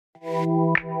So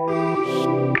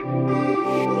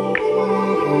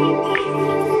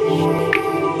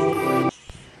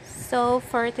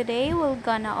for today, we're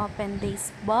gonna open this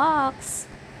box.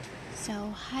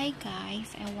 So hi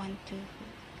guys, I want to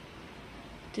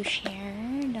share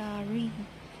the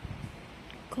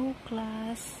Go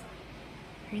Class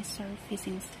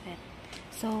Resurfacing set.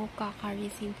 So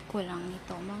kaka-receive ko lang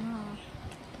ito mga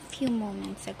few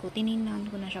moments ago. Tinignan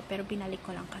ko na siya pero binalik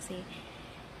ko lang kasi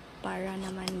para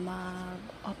naman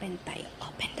mag-open tayo.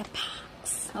 Open the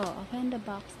box. Oh, open the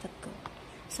box. Let's go.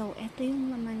 So ito yung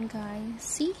laman guys.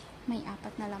 See? May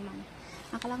 4 na laman.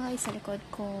 Nakalagay sa likod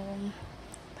kung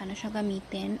paano siya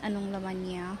gamitin, anong laman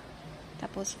niya.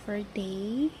 Tapos for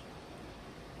day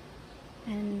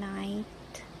and night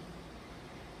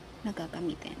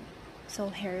nagagamitin.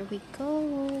 So here we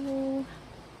go.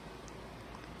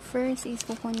 First is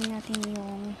kukunin natin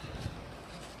yung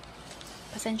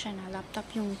pasensya na, laptop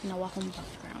yung ginawa kong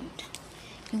background.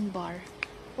 Yung bar.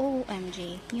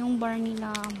 OMG. Yung bar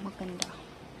nila maganda.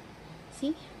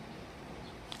 See?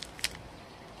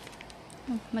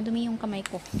 Madumi yung kamay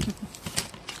ko.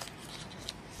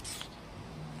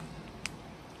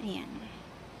 Ayan.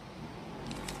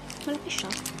 Malaki siya.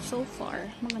 So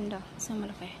far, maganda. So,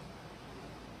 malaki.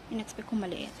 In-expect ko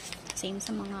maliit. Same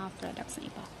sa mga products na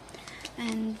iba.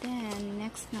 And then,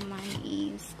 next naman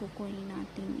is, kukunin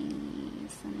natin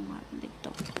is, ano nga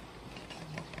dito?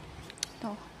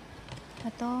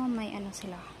 Ito, may ano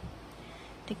sila.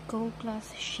 The Go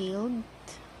Class Shield.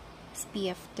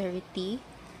 SPF 30.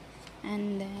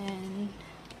 And then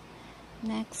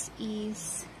next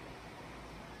is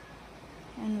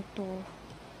ano to?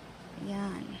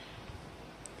 Ayan.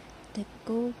 The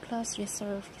Go Class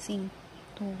Resurfacing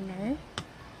Toner.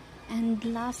 And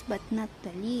last but not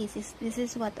the least is this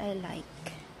is what I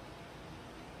like.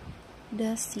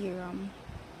 The serum.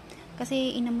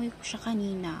 Kasi inamoy ko siya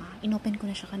kanina. Inopen ko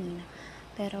na siya kanina.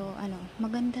 Pero ano,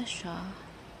 maganda siya.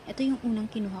 Ito yung unang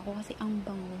kinuha ko kasi ang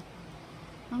bango.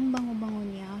 Ang bango-bango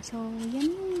niya. So, yan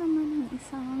yung naman ng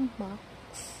isang box.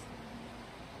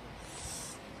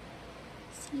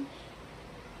 See?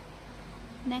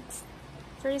 Next,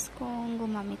 first kong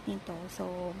gumamit nito.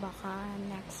 So, baka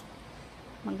next,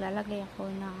 maglalagay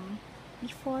ako ng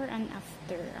before and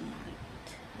after a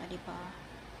month. Diba?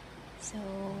 So,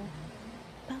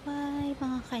 bye-bye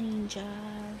mga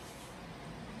ka-ninjas!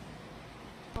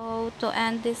 So, to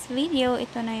end this video,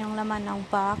 ito na yung laman ng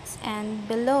box. And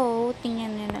below,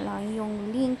 tingnan nyo na lang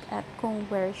yung link at kung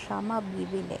where siya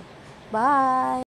mabibili. Bye!